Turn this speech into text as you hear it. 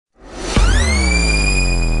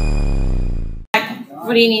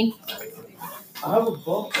What do you need?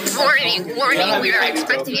 Warning, we are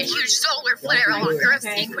expecting a huge solar flare along Earth's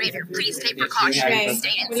equator. Please take precaution. Okay. Stay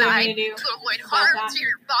What do you want me inside to do to avoid harm to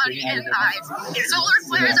your body and eyes. Solar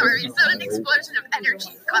flares are a sudden explosion of energy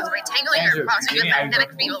caused by tangling or positive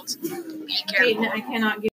magnetic fields. Be careful. I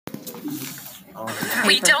cannot get.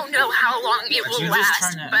 We don't know how long it will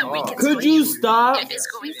last, but we can Could you stop? it is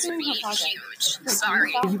going to be huge.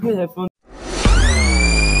 Sorry. Did you put headphones?